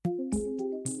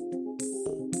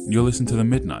You're listening to The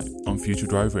Midnight on Future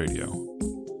Drive Radio.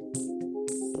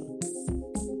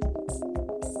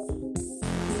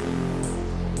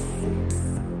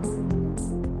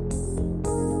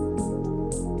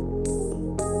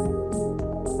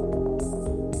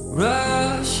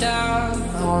 Rush out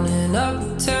on an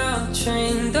uptown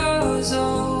train, doors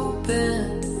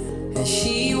open, and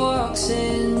she walks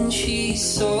in, she's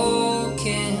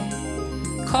soaking,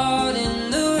 caught in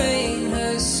the rain,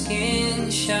 her skin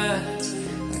shines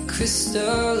like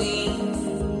crystalline.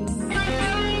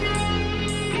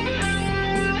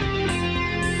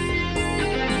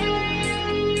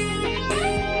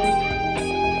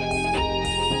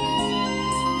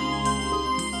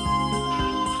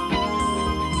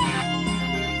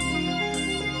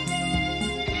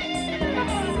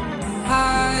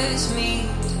 Eyes meet,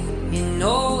 you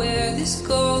know where this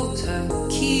goes. Her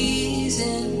keys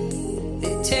in,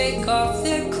 they take off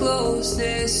their clothes,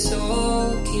 they're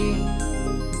soaking.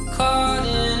 Caught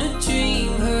in a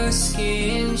dream, her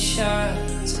skin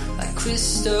shines like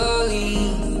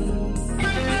crystalline.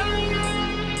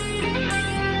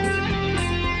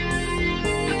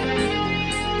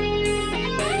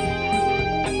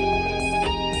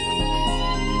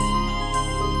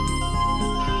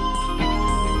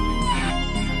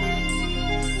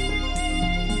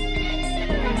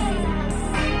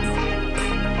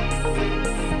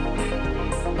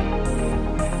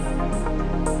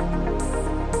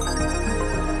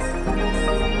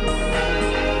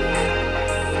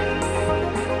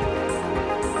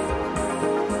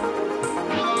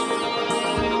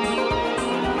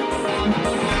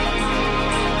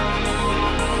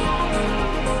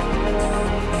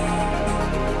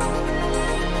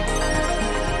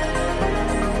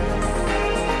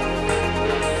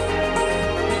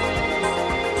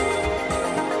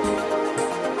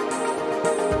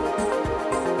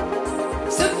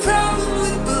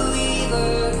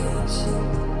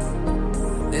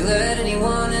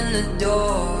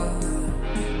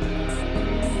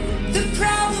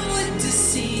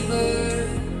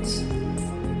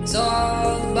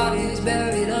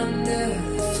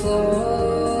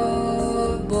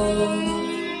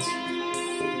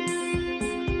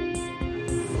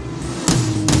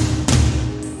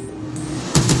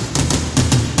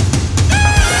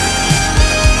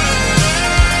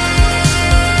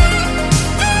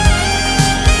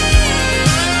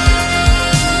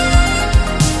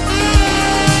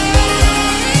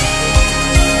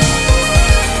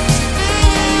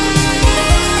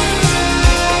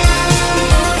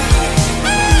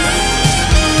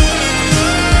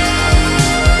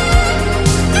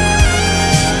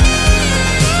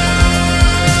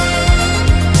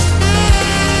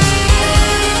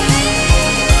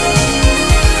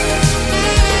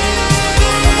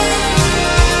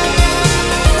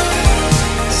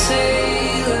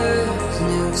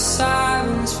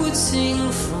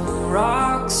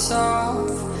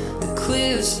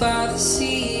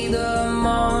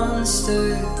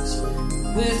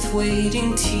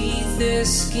 Waiting teeth, their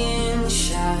skin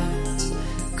shines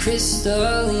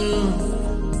crystalline.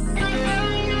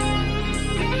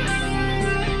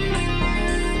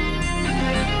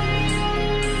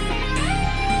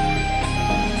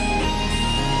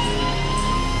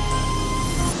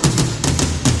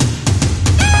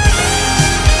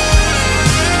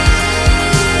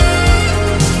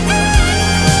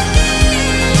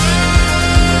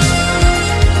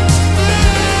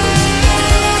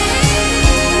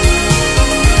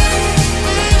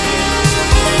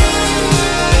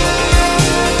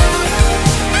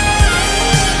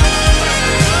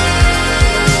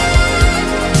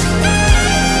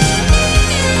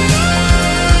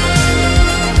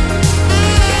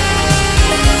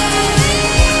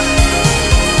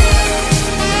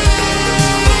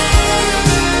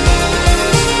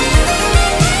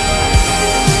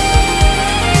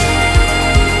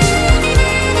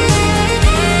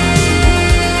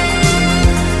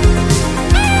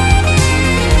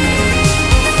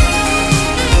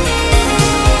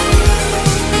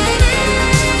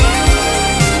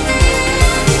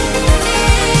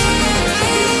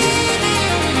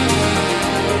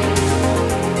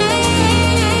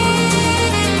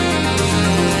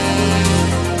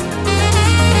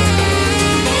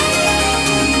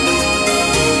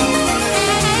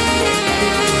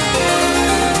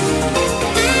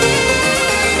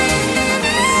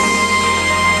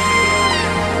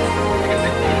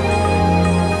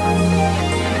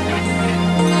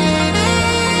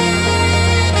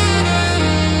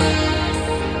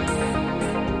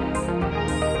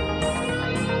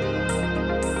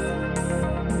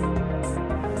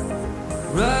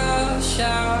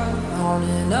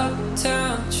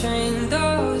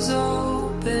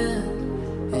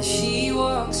 As she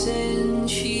walks in,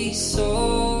 she's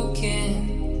soaking,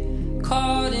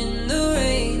 caught in the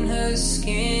rain, her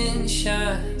skin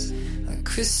shines like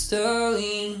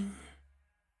crystalline.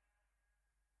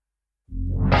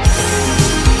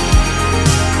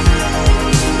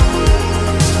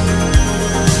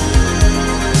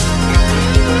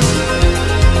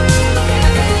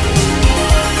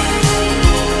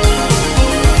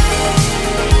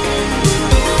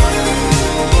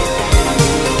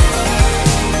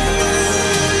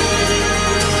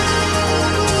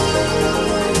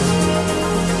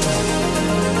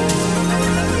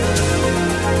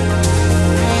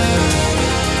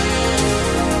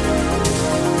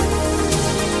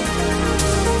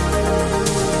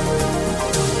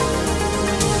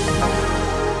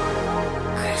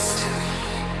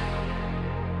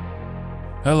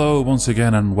 Hello once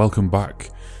again and welcome back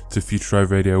to Future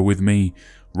Drive Radio with me,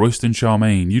 Royston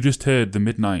Charmaine. You just heard The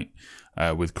Midnight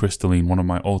with Crystalline, one of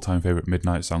my all-time favourite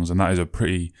Midnight songs, and that is a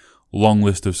pretty long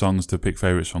list of songs to pick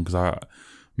favourites from because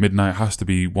Midnight has to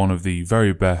be one of the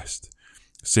very best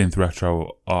synth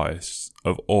retro artists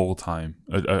of all time,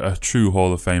 a true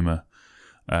Hall of Famer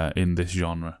in this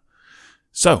genre.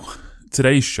 So,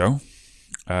 today's show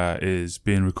is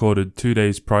being recorded 2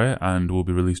 days prior and will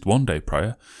be released 1 day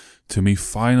prior to me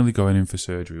finally going in for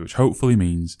surgery, which hopefully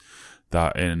means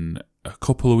that in a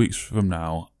couple of weeks from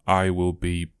now, I will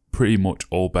be pretty much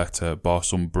all better, bar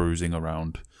some bruising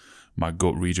around my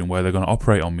gut region where they're going to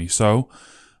operate on me. So,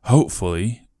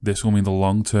 hopefully, this will mean the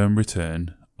long-term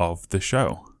return of the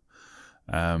show.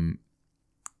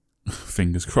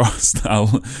 Fingers crossed.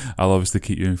 I'll obviously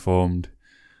keep you informed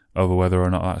over whether or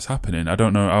not that's happening. I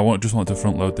don't know. I just want to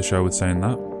front-load the show with saying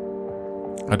that.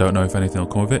 I don't know if anything will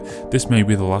come of it. This may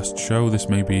be the last show. This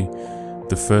may be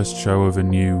the first show of the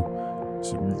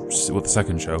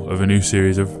second show of a new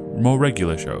series of more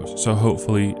regular shows. So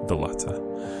hopefully the latter.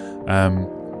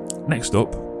 Next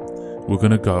up, we're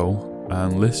going to go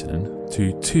and listen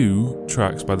to 2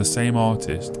 tracks by the same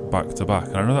artist back to back.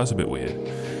 And I know that's a bit weird,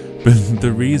 but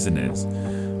the reason is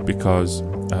because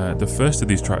the first of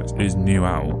these tracks is new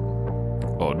out,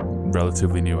 or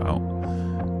relatively new out.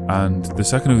 And the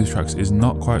second of these tracks is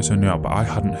not quite so new out, but I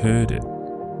hadn't heard it.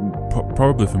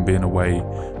 Probably from being away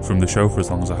from the show for as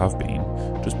long as I have been,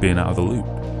 just being out of the loop.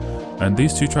 And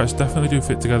these 2 tracks definitely do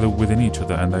fit together within each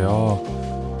other, and they are,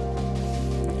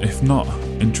 if not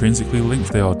intrinsically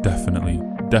linked, they are definitely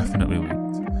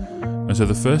linked. And so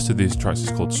the first of these tracks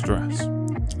is called Stress,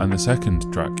 and the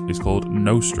second track is called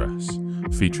No Stress,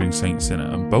 featuring Saint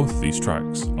Sinner, and both of these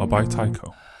tracks are by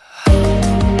Tycho.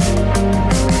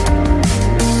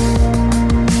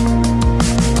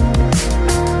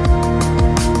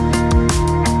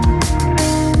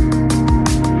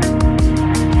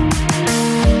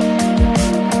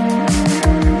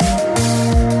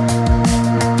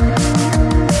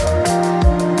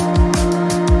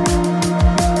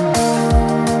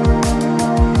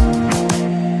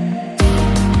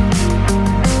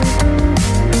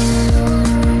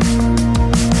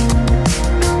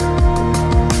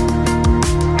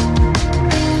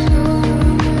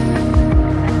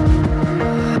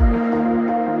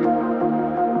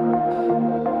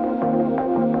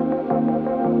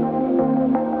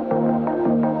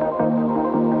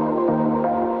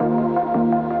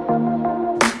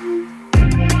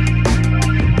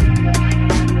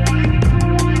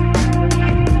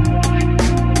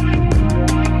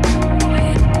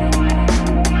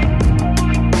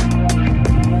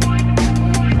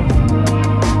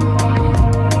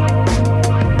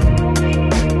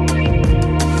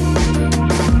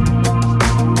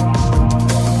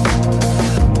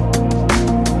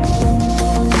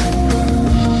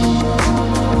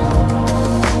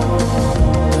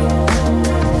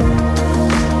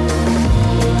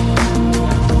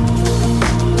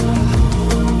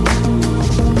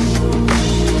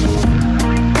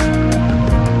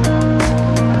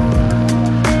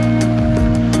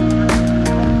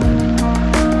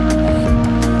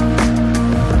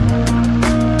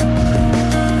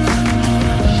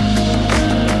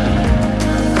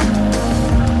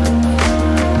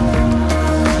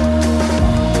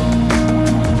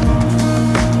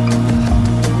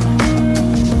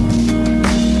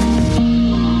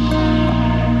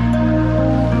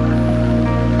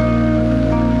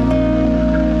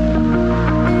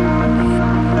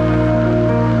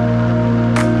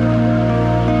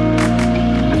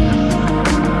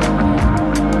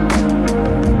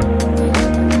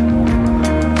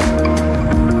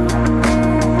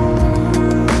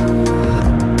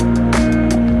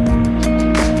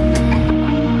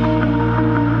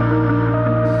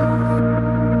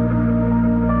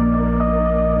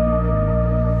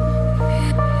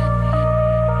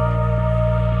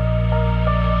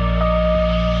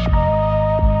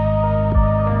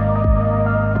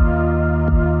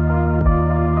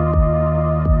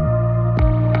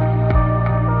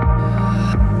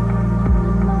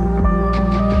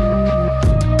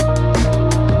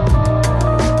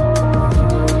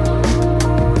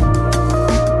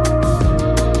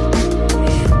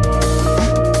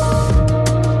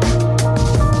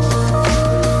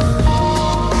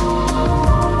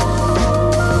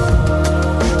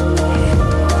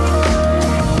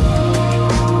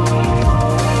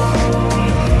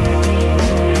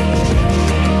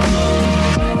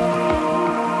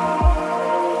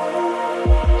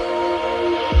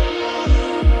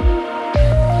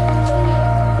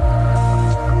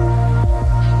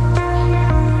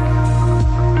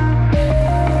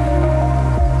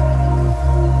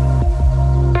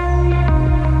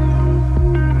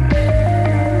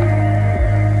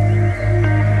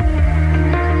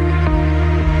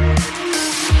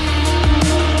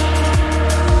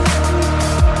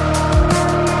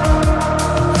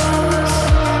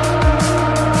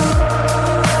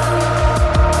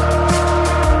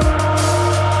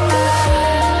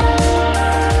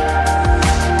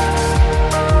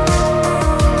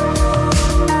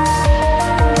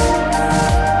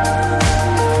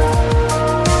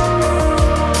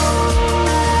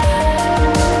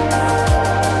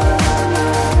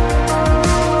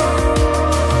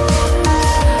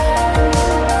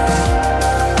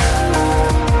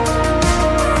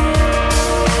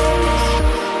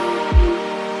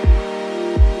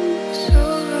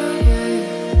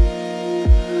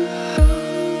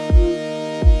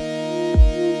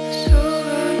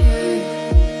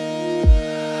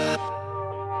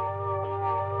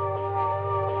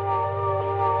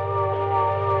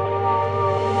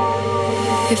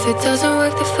 If it doesn't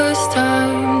work the first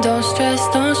time, don't stress,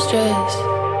 don't stress.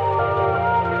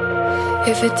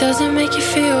 If it doesn't make you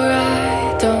feel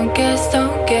right, don't guess,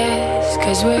 don't guess.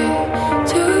 'Cause we're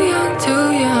too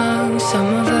young, some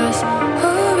of us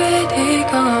already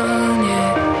gone,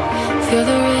 yeah. Feel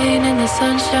the rain and the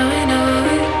sunshine on.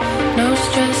 No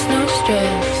stress, no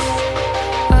stress.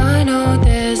 I know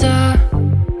there's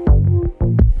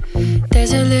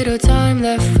a little time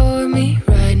left for me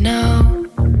right now.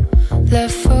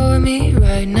 Left for me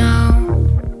right now.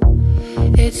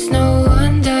 It's no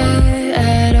wonder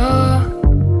at all.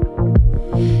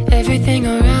 Everything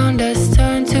around us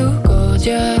turned to gold,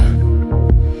 yeah.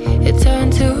 It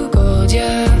turned to gold,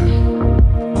 yeah.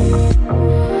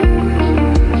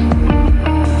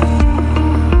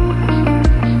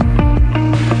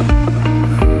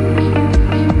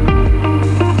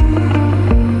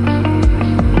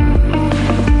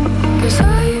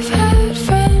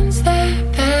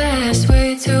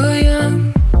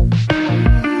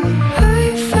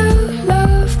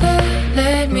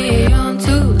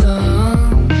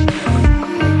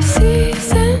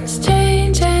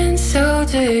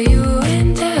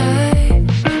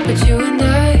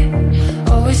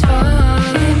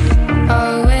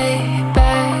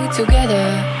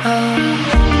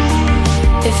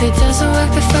 If it doesn't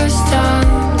work the first time,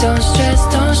 don't stress,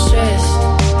 don't stress.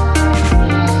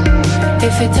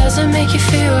 If it doesn't make you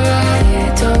feel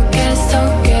right, don't guess,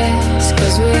 don't guess.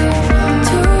 'Cause we're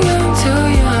too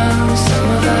young, some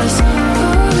of us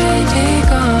already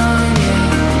gone,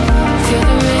 yeah. Feel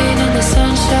the rain and the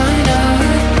sunshine out.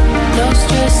 No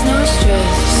stress, no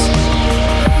stress.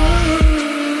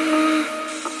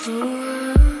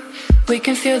 We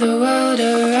can feel the world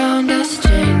around us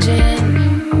changing.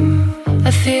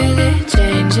 I feel it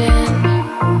changing.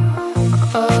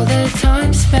 All the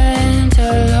time spent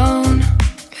alone,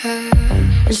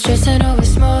 and stressing over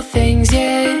small things,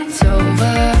 yeah, it's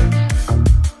over.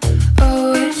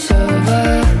 Oh, it's over.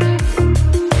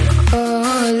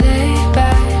 Oh, lay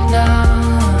back now.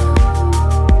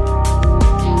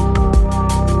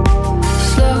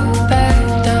 Slow back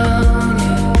down,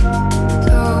 yeah.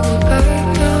 Slow back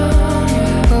down,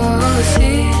 yeah. Oh,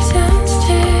 seasons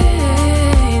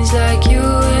change like you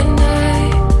and I.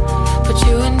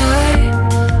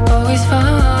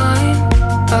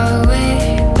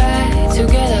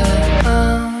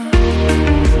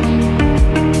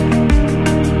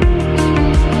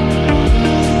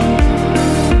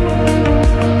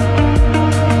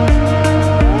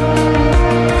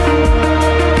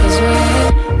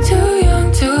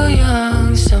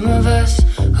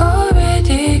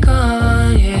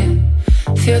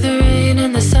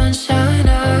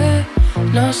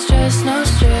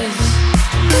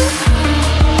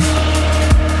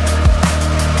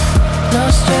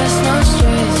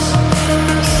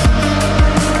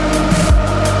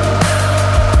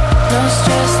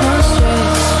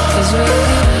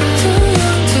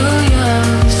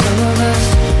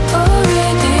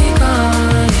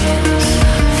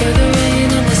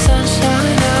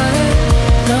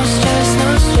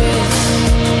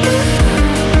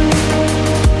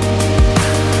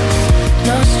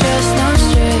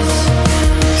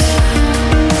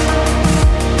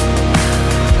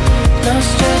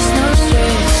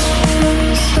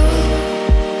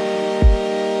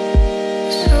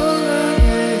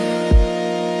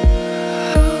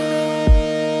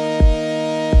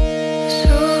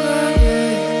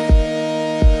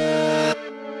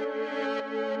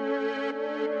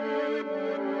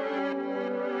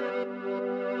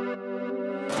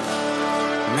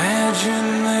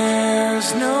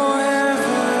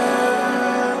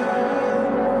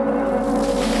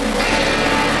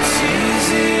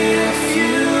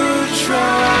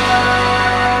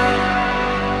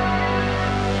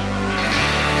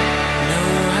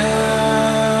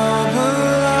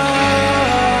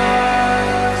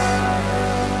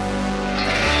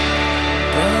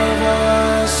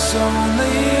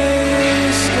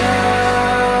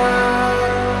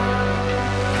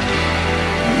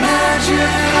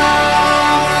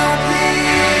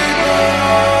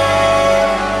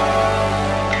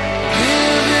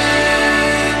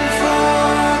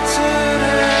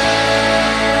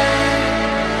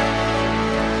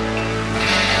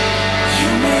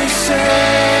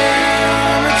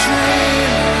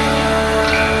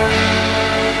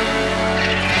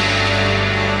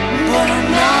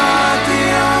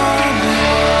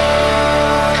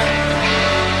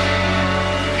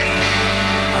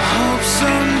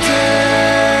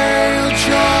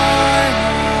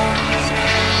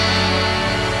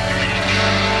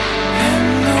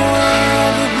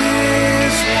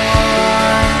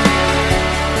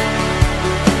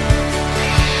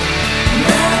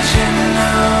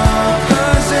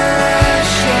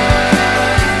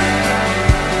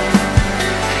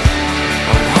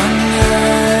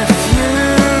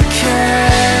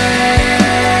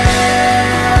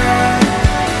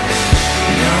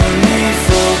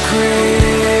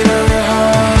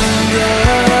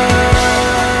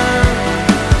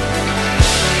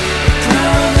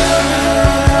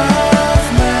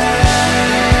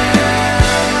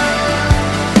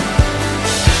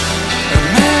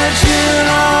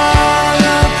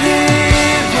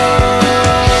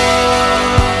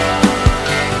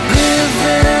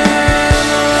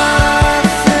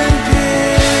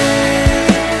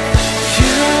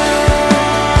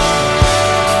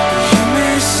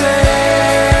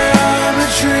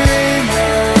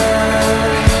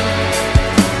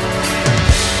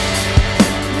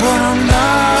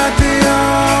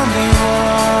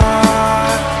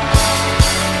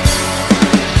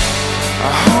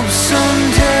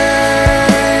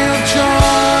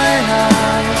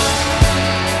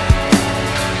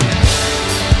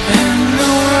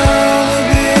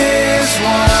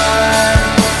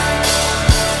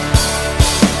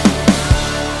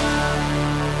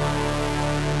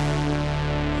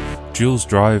 Jules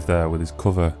Drive there with his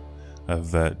cover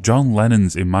of John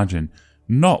Lennon's Imagine.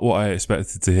 Not what I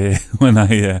expected to hear when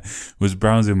I was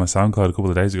browsing my SoundCloud a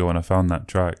couple of days ago when I found that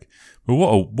track. But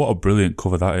what a brilliant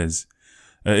cover that is.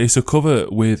 It's a cover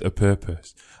with a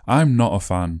purpose. I'm not a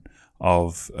fan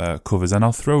of covers, and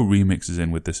I'll throw remixes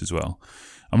in with this as well.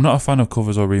 I'm not a fan of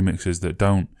covers or remixes that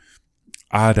don't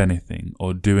add anything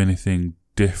or do anything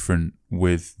different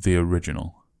with the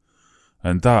original.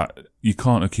 And that, you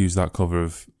can't accuse that cover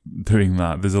of doing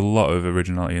that. There's a lot of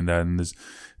originality in there, and there's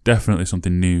definitely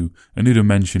something new, a new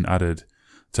dimension added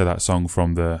to that song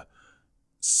from the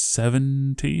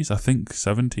 70s, I think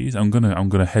 70s. I'm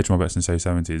gonna hedge my bets and say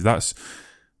 70s. That's,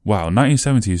 wow,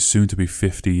 1970 is soon to be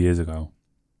 50 years ago.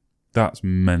 That's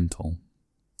mental.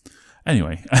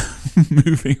 Anyway,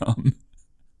 moving on.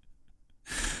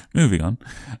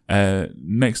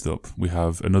 Next up, we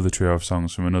have another trio of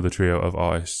songs from another trio of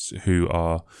artists who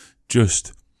are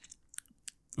just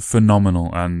phenomenal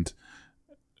and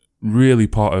really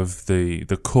part of the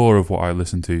core of what I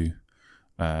listen to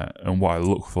and what I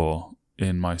look for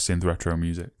in my synth retro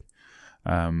music.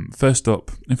 First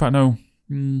up, in fact, no,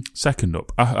 second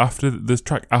up, after this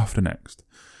track after next,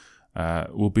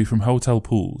 will be from Hotel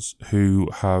Pools, who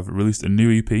have released a new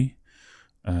EP.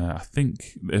 I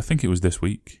think it was this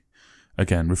week.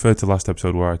 Again, referred to last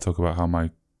episode where I talk about how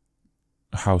my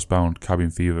housebound cabin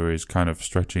fever is kind of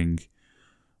stretching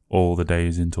all the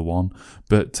days into one.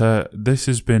 But this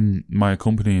has been my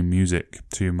accompanying music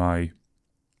to my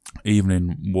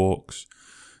evening walks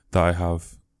that I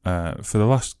have for the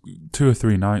last 2 or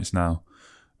 3 nights now.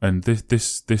 And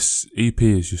this EP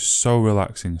is just so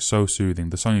relaxing, so soothing.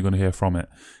 The song you're going to hear from it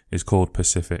is called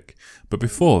Pacific. But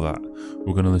before that,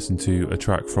 we're going to listen to a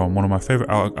track from one of my favourite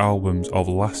albums of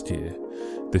last year.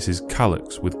 This is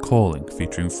Calyx with Calling,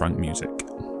 featuring Frank Music.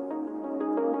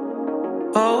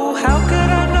 Oh, how could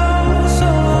I know so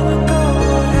long ago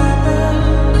what happened?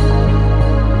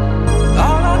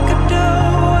 All I could do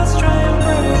was try and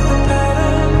break the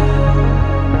pattern,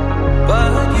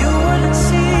 but you wouldn't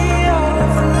see all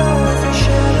of the love you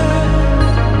shattered.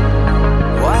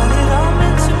 What it all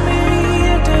meant to me,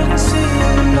 it didn't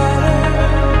seem to matter.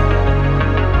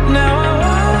 Now I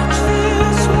watch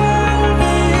this world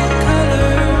in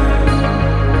color,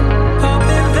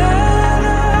 hoping that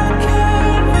I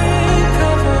can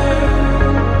recover.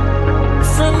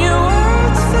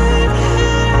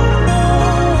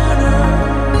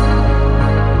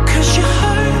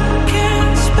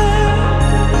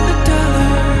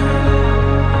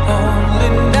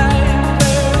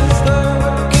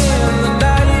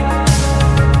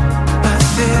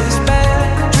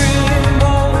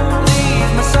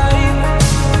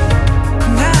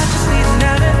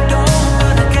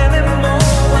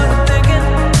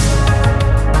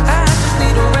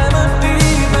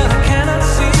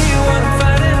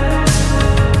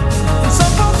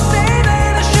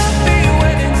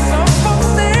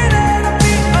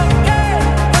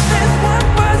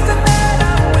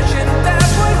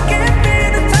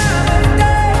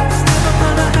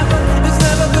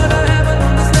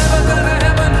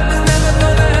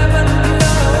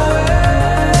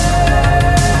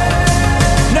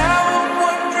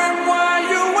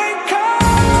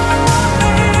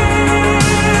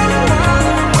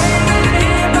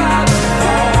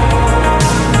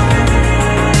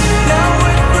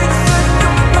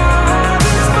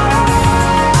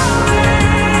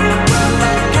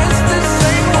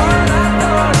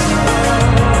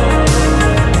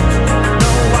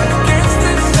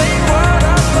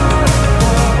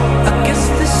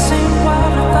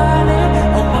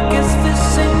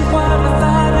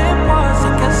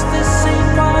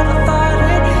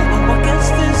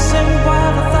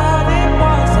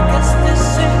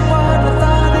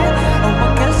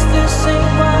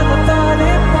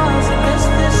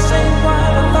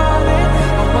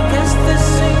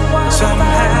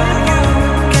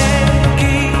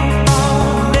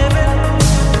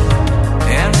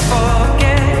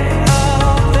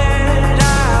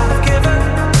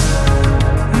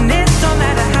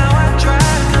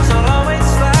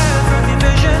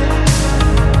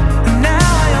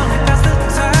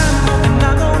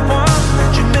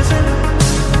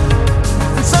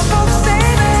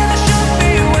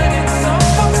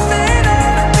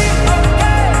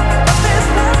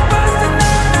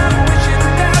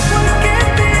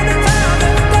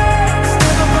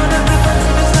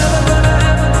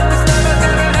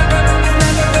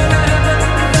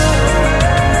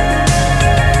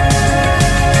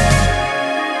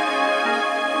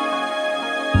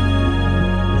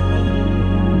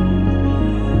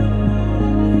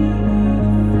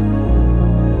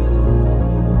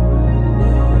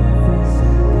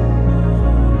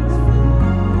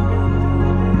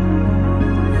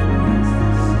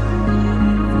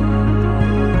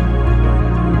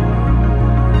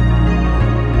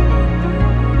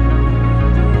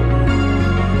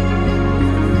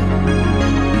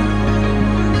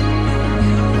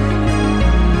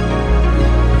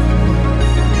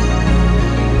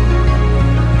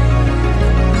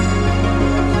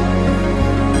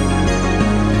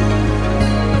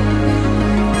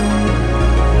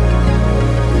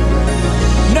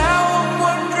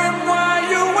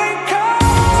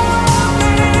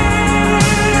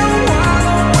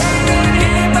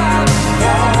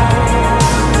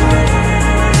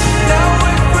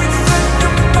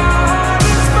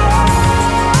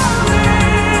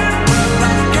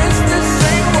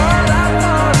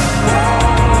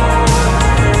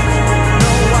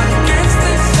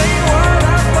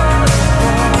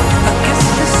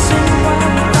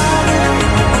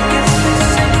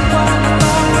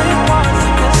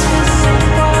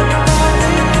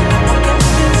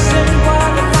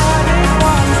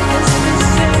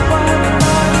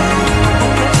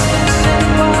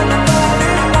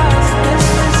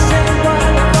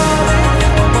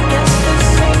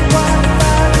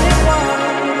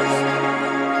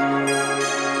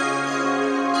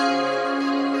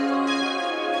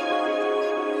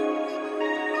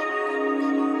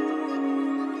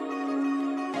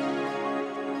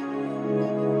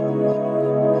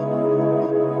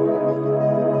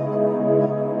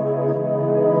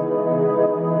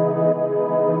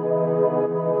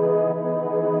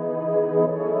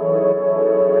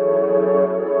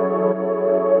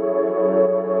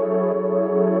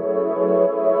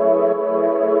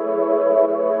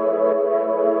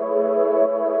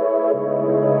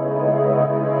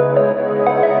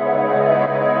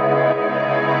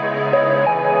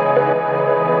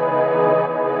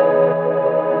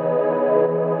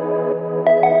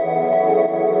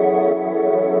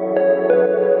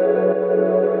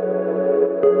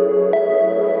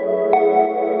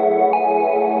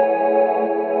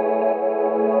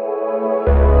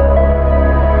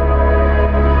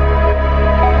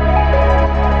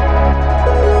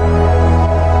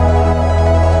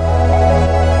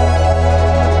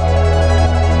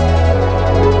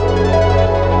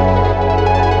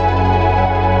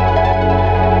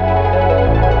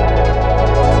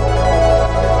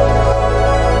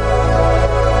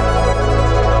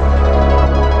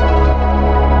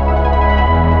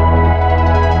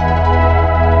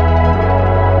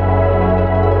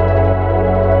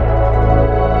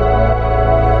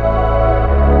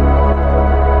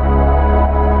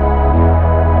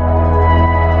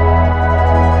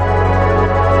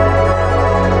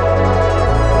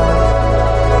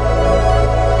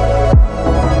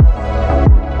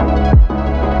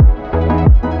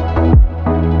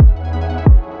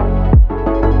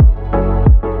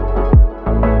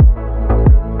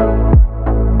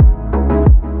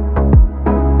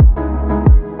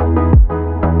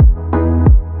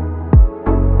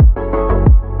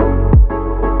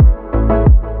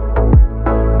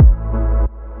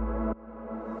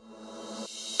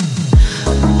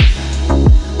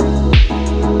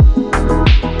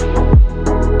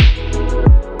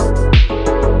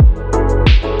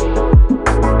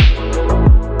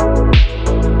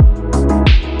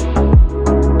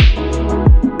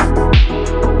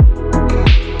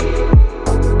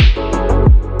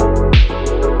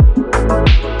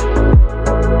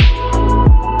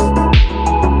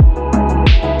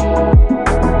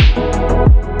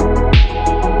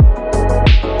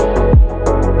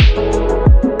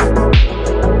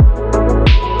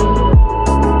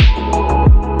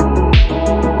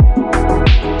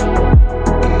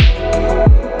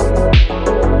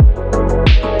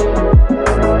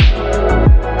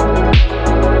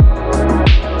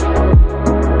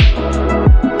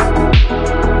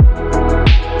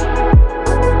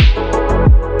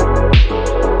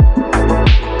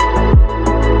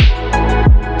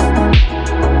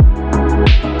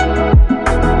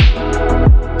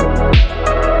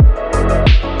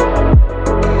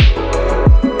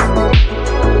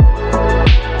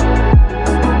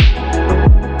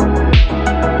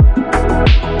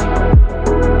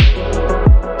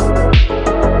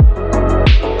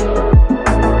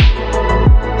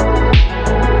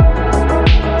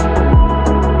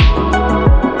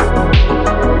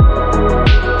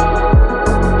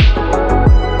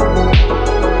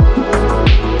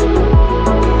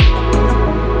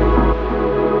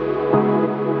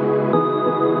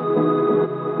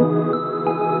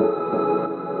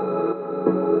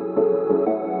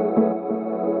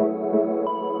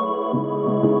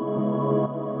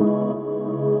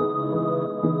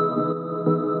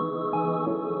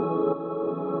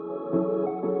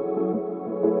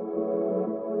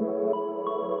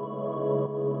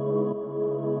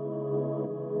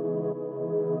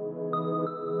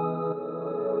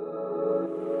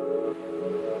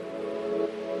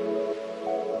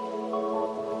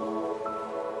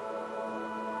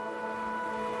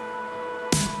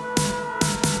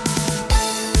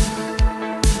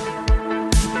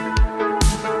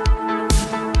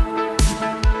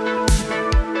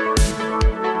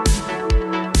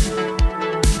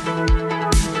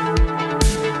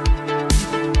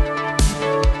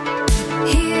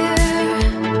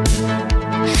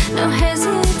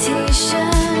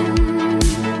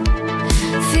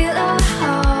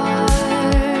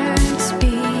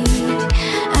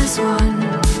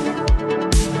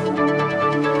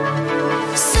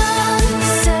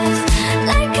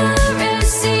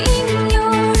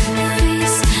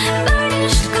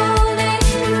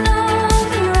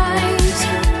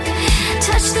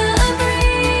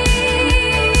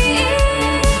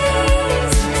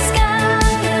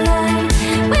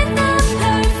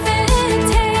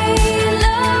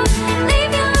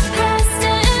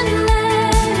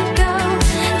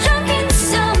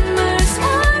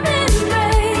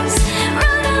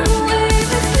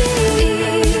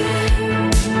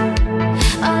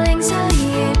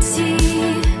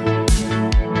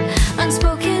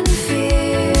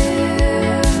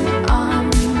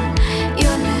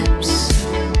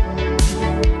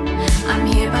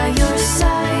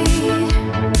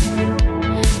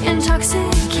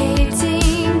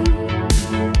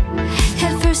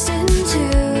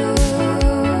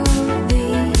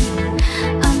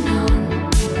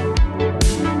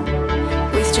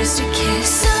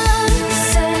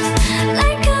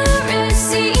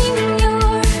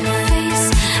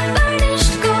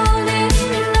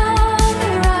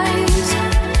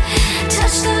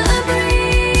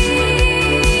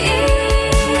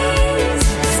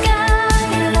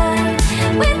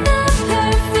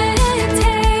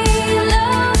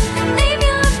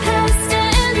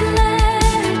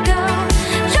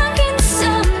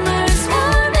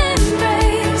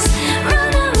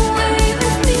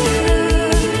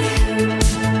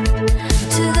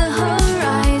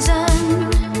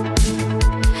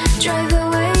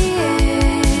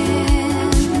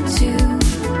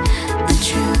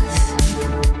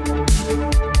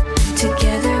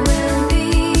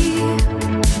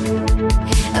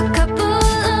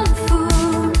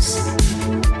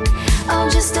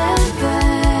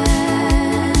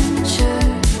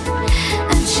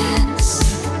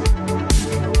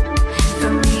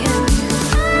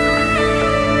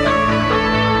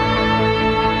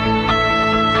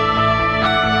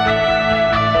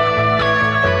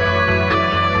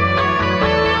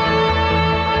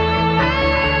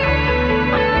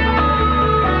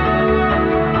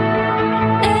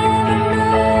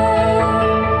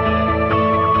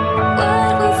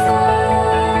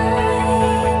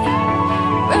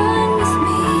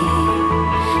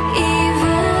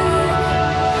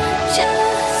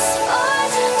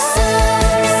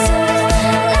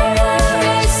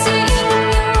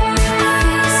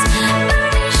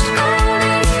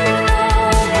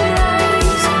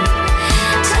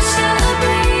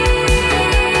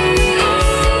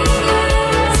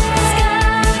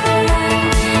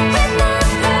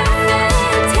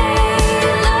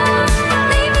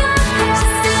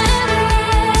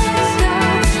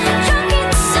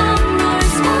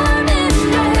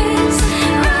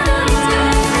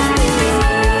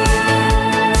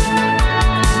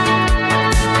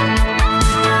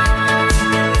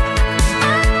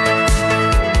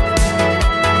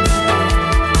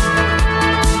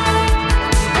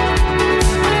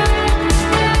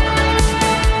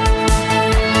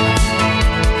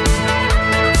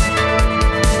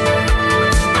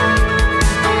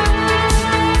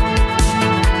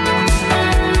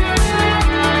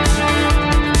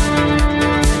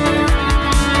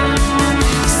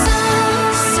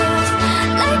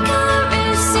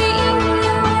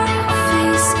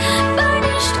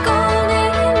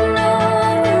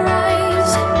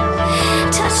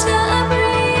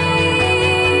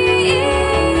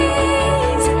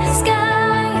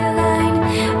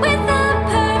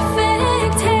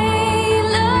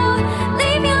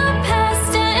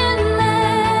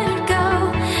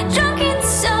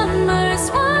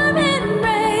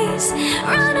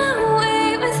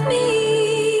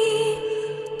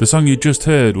 The song you just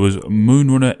heard was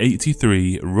Moonrunner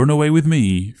 83, Run Away With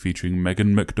Me, featuring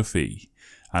Megan McDuffie.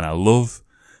 And I love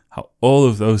how all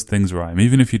of those things rhyme,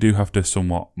 even if you do have to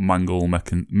somewhat mangle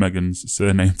Megan's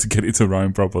surname to get it to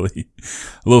rhyme properly.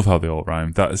 I love how they all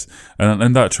rhyme.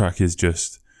 And that track is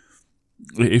just,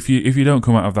 if you don't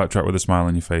come out of that track with a smile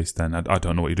on your face, then I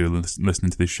don't know what you do listening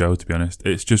to this show, to be honest.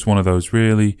 It's just one of those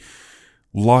really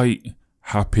light,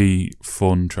 happy,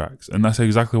 fun tracks. And that's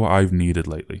exactly what I've needed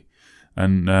lately.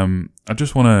 And I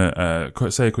just want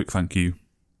to say a quick thank you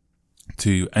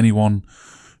to anyone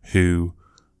who,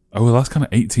 over the last kind of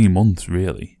 18 months,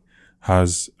 really,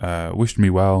 has wished me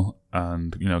well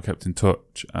and, kept in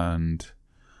touch and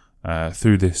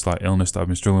through this illness that I've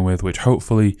been struggling with, which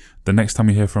hopefully the next time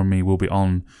you hear from me will be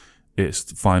on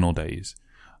its final days.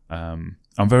 I'm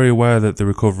very aware that the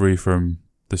recovery from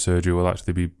the surgery will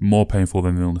actually be more painful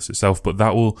than the illness itself, but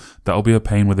that'll be a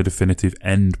pain with a definitive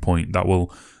end point that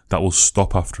will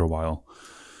stop after a while.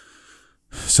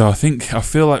 So I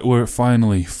feel like we're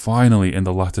finally in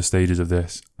the latter stages of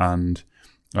this, and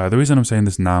the reason I'm saying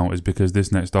this now is because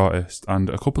this next artist, and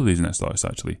a couple of these next artists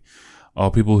actually,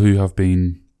 are people who have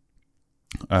been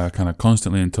kind of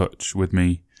constantly in touch with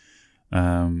me,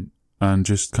 and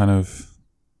just kind of,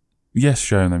 yes,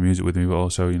 sharing their music with me, but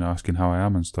also, asking how I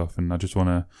am and stuff. And I just want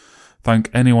to thank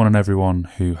anyone and everyone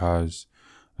who has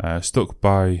stuck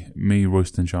by me,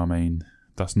 Royston Charmaine.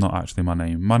 That's not actually my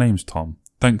name. My name's Tom.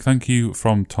 Thank you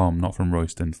from Tom, not from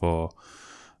Royston, for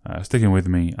sticking with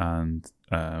me and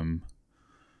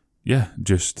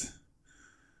just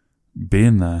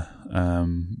being there,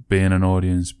 being an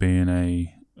audience, being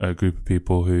a group of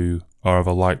people who are of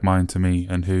a like mind to me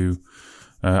and who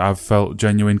I've felt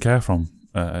genuine care from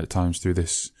at times through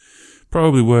this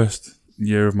probably worst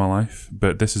year of my life,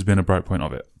 but this has been a bright point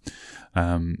of it.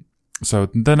 So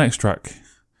the next track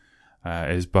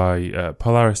is by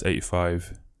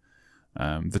Polaris85.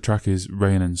 The track is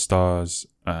Rain and Stars.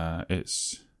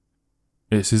 It's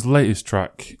his latest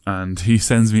track, and he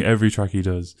sends me every track he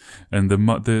does. And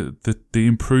the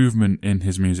improvement in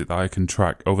his music that I can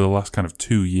track over the last kind of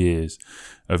 2 years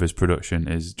of his production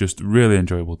is just really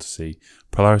enjoyable to see.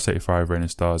 Polaris85, Rain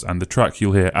and Stars, and the track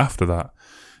you'll hear after that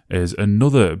is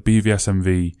another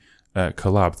BVSMV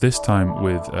collab. This time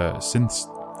with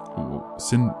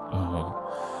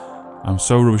I'm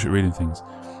so rubbish at reading things.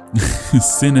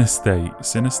 Synestate,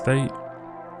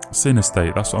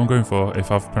 that's what I'm going for.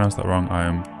 If I've pronounced that wrong, I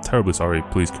am terribly sorry.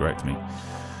 Please correct me.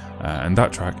 And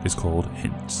that track is called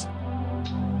Hints.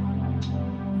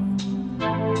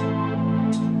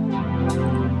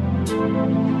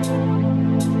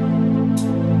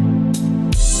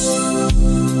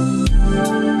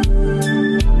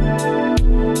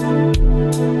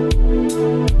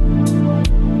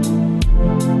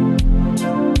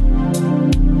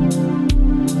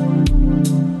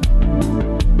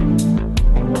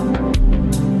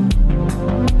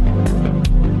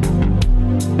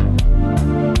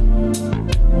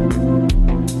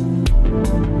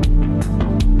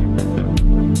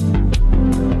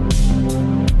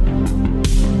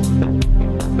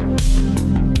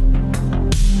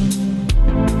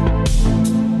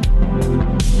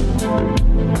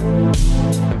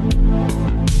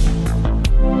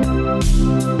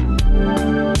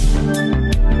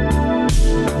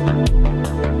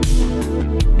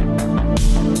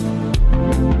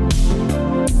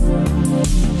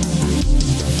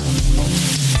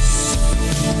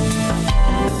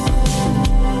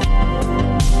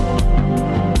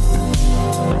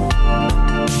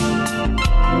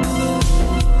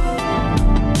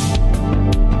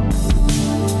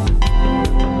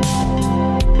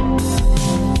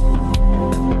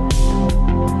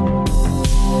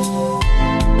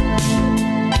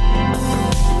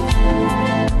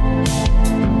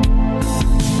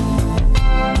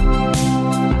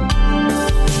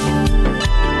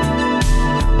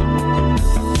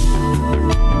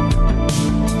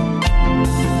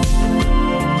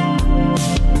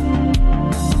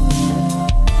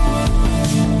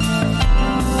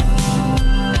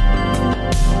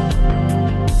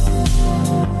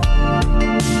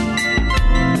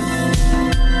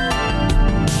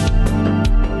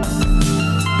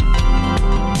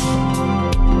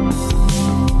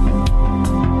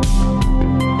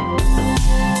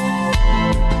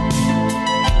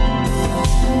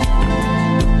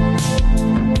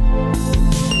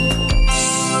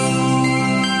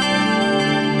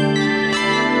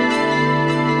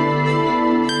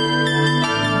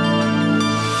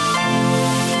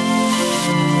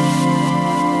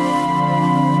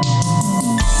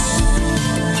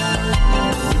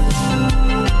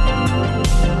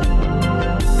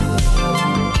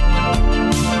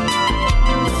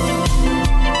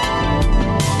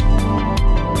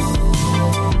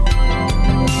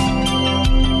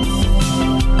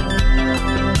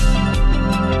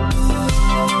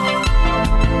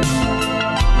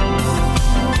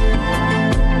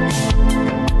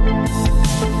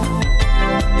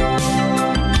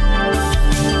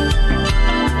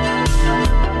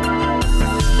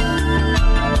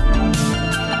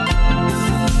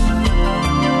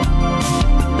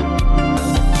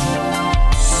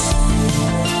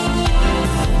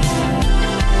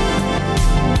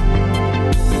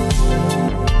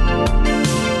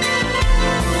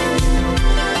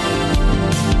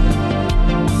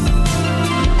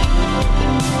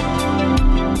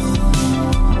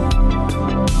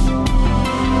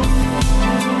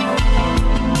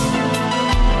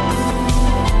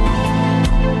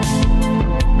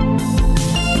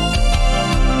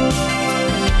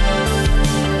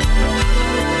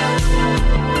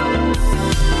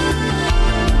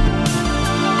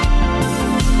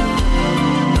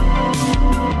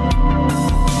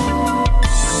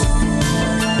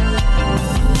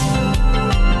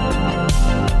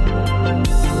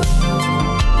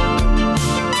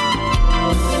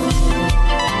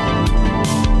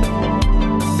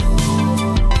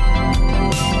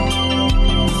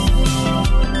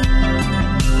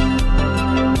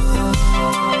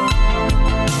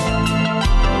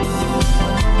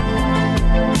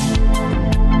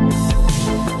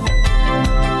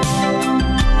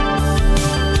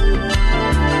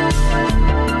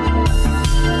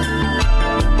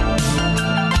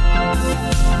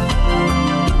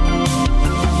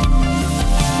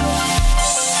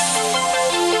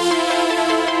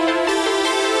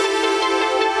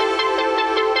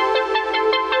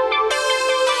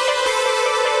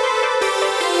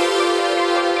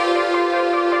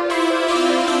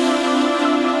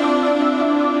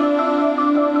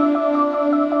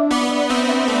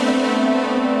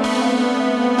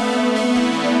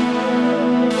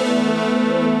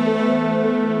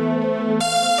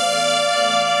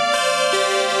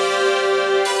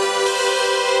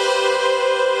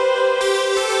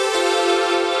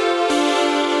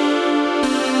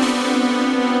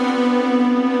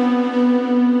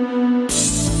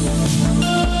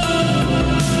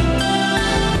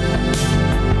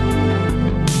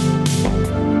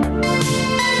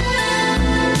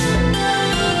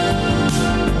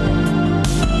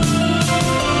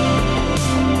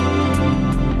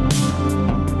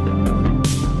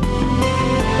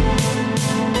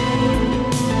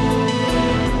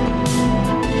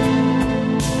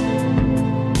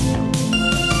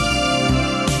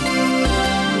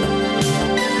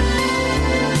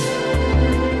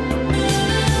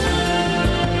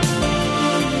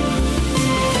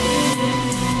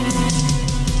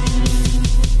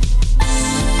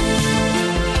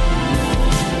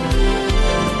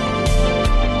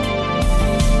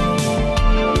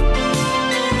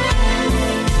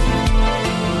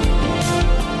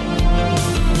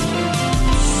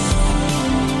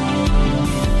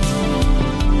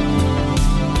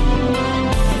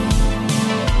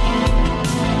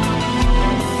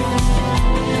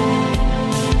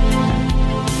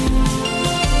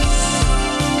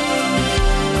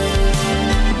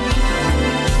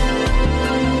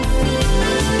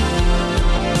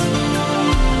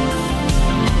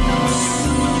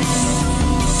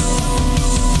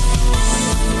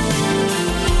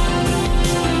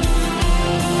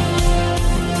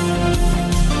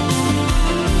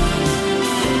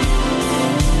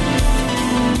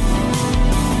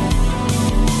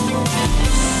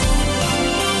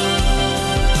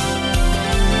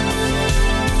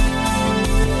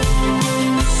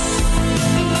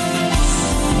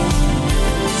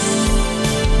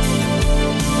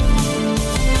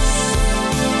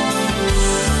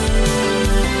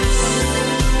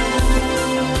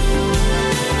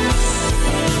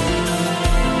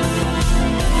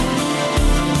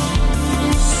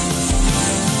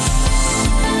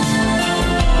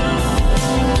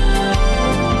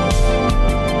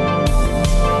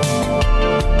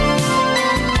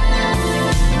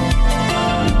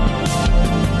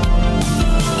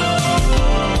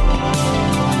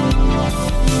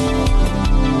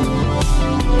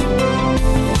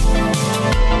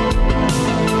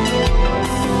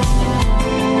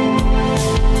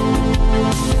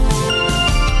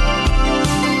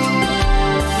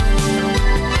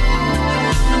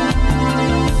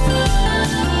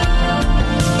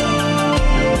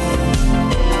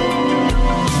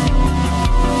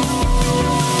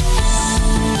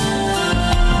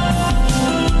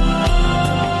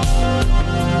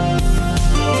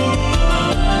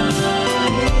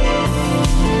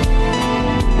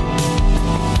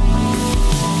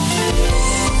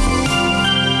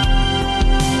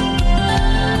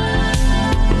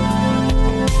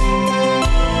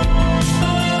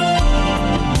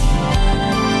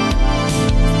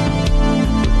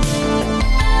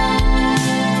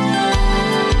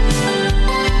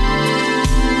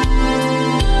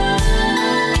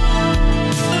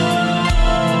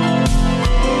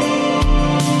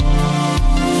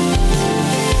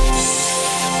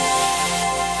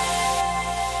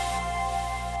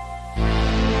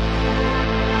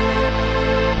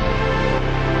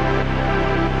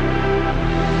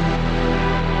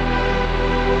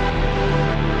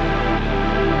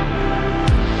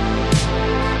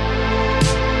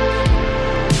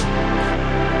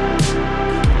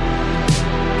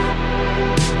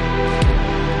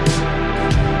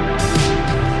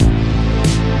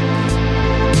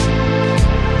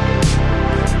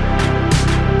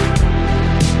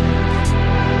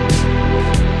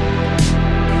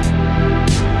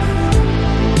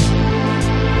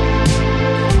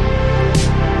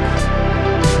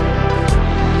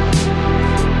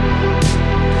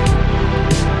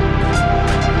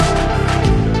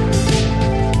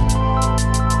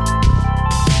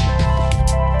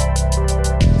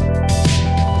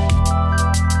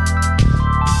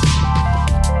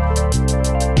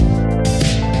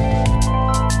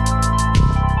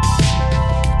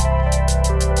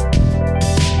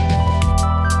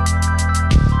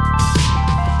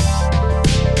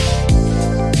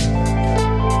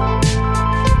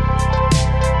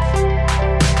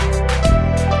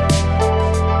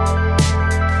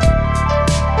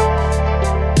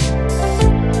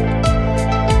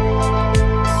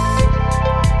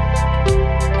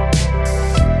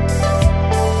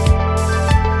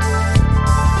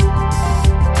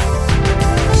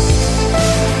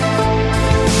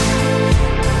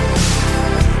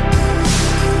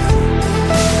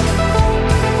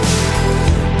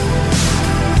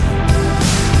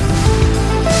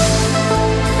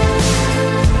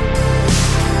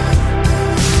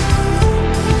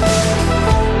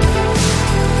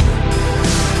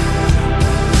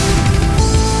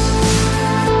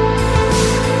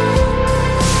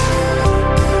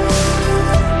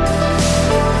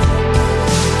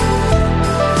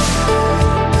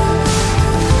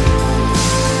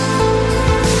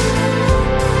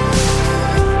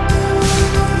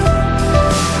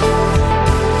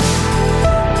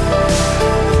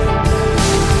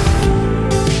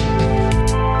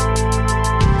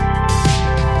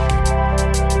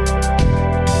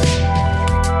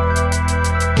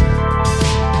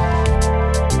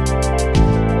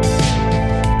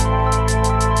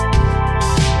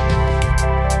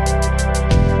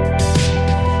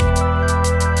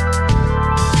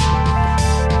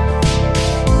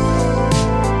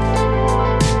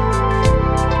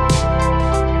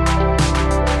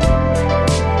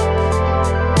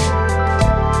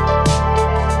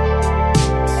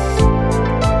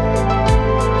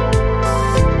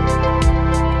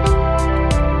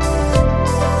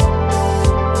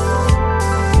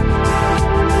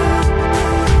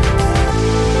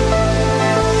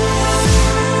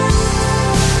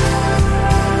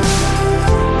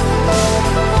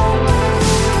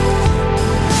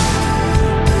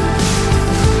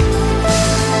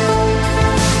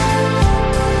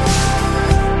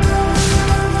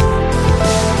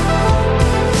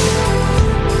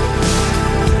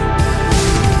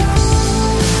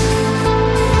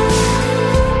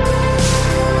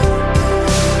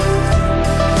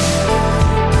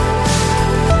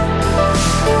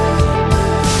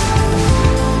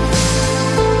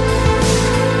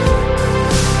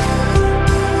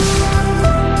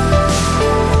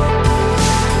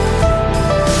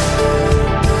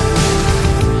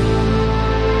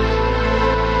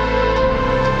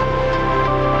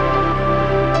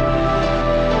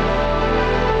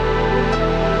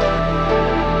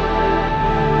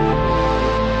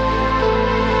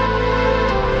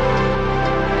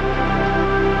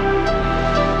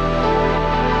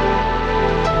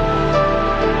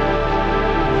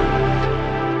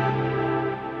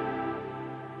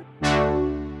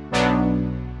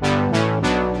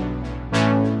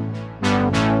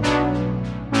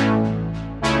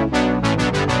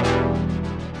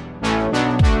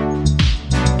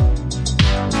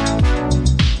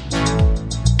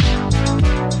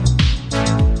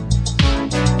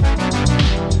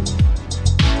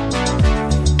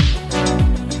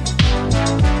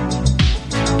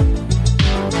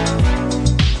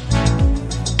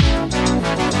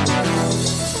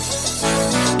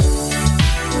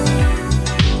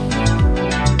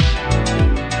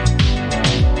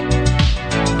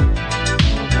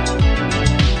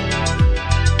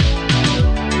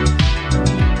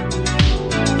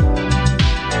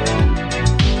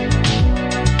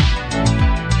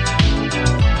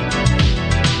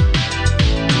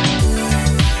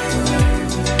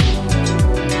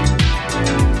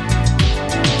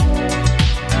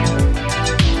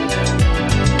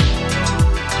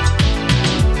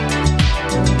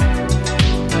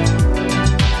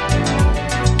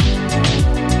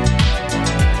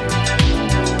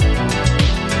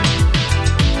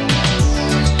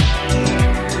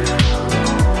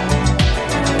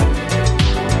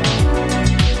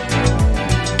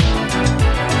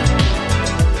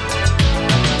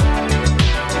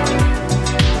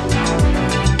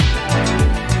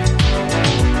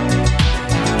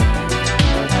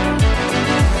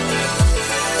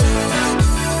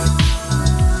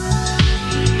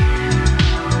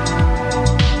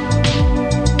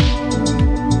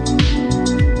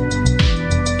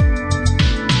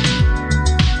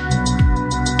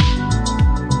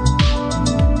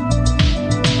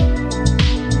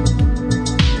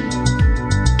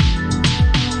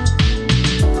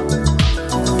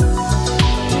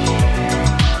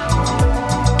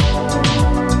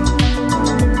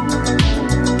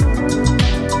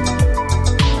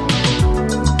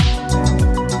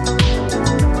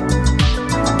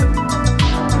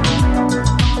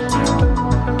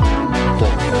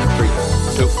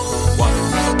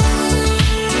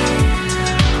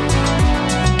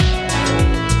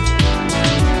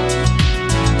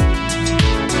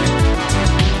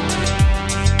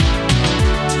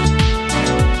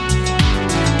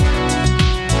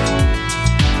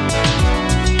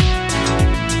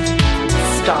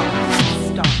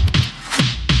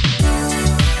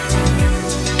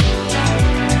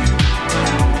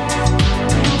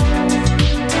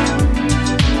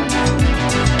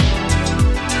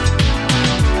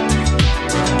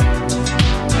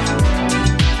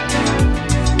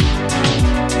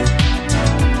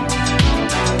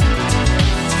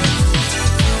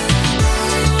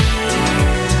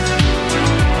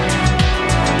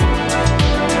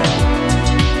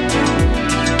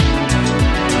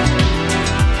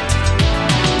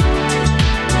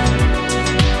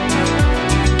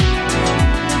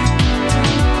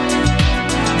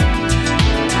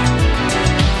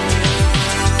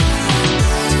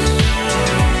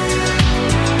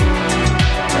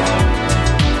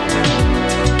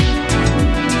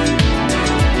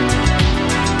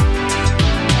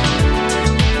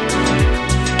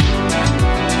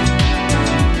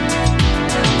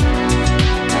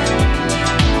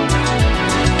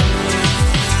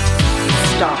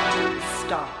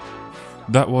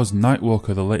 That was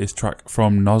Nightwalker, the latest track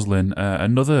from Noslin,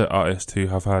 another artist who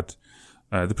have had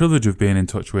the privilege of being in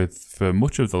touch with for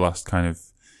much of the last kind of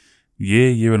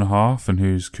year and a half, and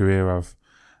whose career I've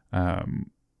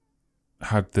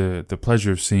had the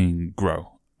pleasure of seeing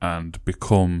grow and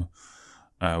become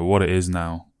what it is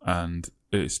now. And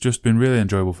it's just been really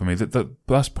enjoyable for me.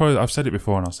 That's probably, I've said it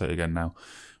before and I'll say it again now,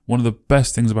 one of the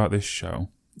best things about this show,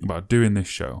 about doing this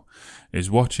show, is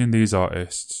watching these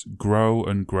artists grow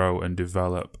and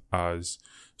develop as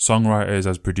songwriters,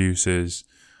 as producers,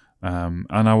 and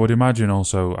I would imagine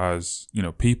also as,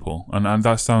 people. And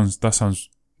that sounds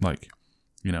like,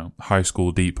 high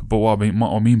school deep. But what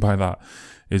I mean by that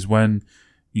is when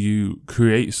you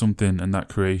create something and that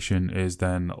creation is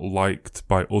then liked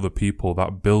by other people,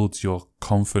 that builds your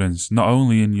confidence, not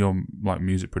only in your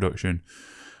music production,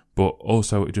 but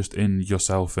also just in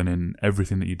yourself and in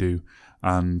everything that you do.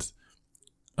 And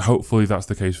hopefully that's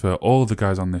the case for all the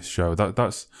guys on this show.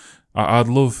 I'd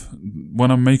love,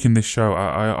 when I'm making this show,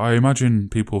 I imagine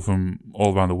people from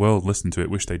all around the world listen to it,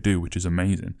 which they do, which is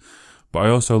amazing. But I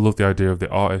also love the idea of the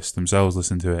artists themselves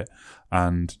listening to it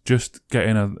and just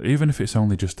getting even if it's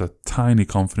only just a tiny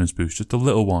confidence boost, just a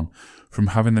little one, from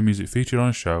having their music featured on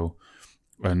a show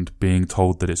and being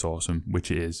told that it's awesome,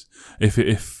 which it is.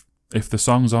 If the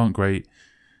songs aren't great,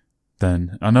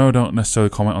 then I know I don't necessarily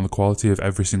comment on the quality of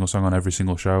every single song on every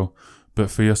single show, but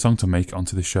for your song to make it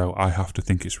onto the show, I have to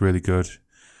think it's really good.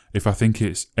 If I think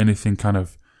it's anything kind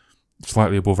of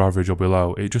slightly above average or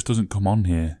below, it just doesn't come on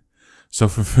here. So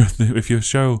if your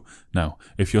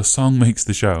song makes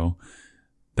the show,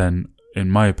 then in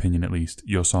my opinion at least,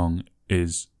 your song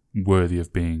is worthy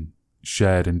of being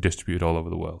shared and distributed all over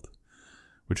the world,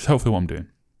 which is hopefully what I'm doing.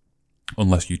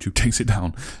 Unless YouTube takes it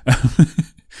down.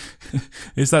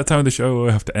 It's that time of the show where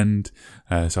I have to end.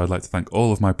 So I'd like to thank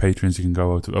all of my patrons. You can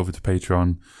go over to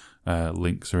Patreon.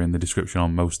 Links are in the description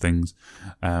on most things.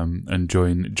 And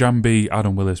join Jambi,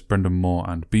 Adam Willis, Brendan Moore,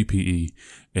 and BPE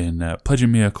in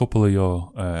pledging me a couple of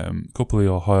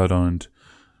your hard-earned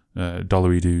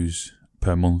dollary dues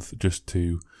per month, just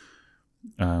to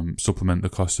supplement the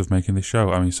cost of making this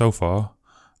show. I mean, so far,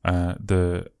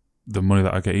 the money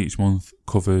that I get each month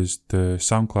covers the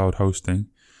SoundCloud hosting,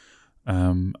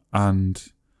 and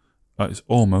it's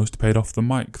almost paid off the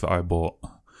mic that I bought.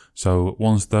 So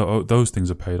once those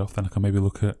things are paid off, then I can maybe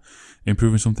look at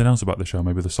improving something else about the show.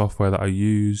 Maybe the software that I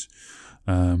use,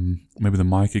 maybe the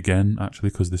mic again, actually,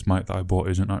 because this mic that I bought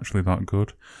isn't actually that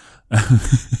good.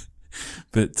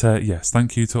 But yes,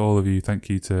 thank you to all of you. Thank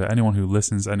you to anyone who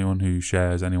listens, anyone who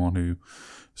shares, anyone who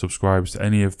subscribes to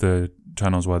any of the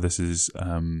channels where this is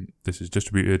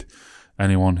distributed,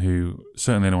 anyone who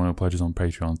pledges on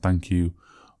Patreon. Thank you,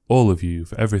 all of you,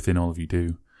 for everything all of you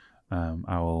do.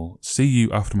 I will see you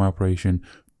after my operation.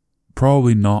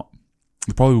 Probably not.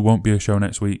 There probably won't be a show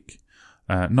next week.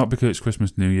 Not because it's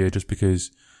Christmas, New Year, just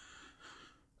because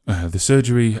the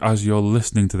surgery, as you're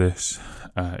listening to this,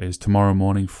 is tomorrow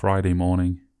morning, Friday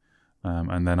morning.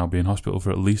 And then I'll be in hospital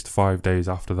for at least 5 days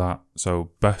after that.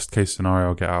 So best case scenario,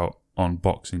 I'll get out on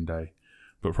Boxing Day,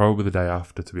 but probably the day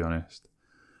after, to be honest.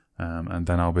 And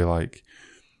then I'll be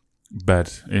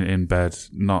in bed,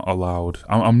 not allowed.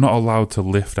 I'm not allowed to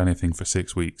lift anything for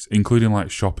 6 weeks, including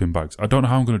shopping bags. I don't know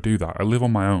how I'm going to do that. I live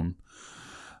on my own.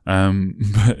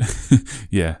 But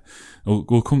yeah,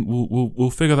 we'll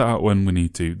figure that out when we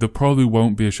need to. There probably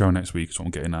won't be a show next week, so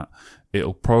I'm getting at.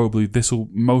 This will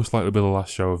most likely be the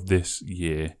last show of this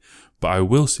year, but I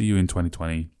will see you in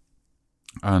 2020.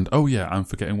 And oh yeah, I'm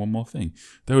forgetting one more thing.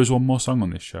 There is one more song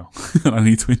on this show, and I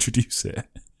need to introduce it.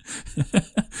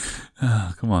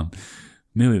 Come on,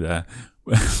 nearly there.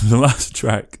 The last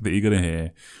track that you're going to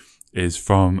hear is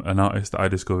from an artist that I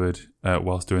discovered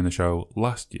whilst doing the show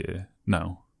last year.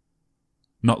 No,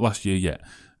 not last year yet.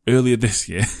 Earlier this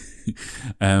year.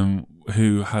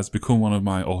 Who has become one of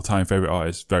my all-time favourite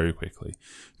artists very quickly.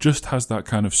 Just has that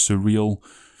kind of surreal,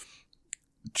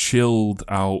 chilled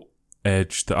out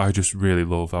edge that I just really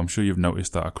love. I'm sure you've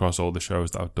noticed that across all the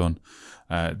shows that I've done.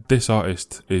 This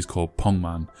artist is called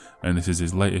Pongman, and this is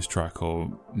his latest track,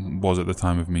 or was at the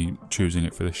time of me choosing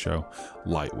it for this show,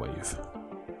 Lightwave.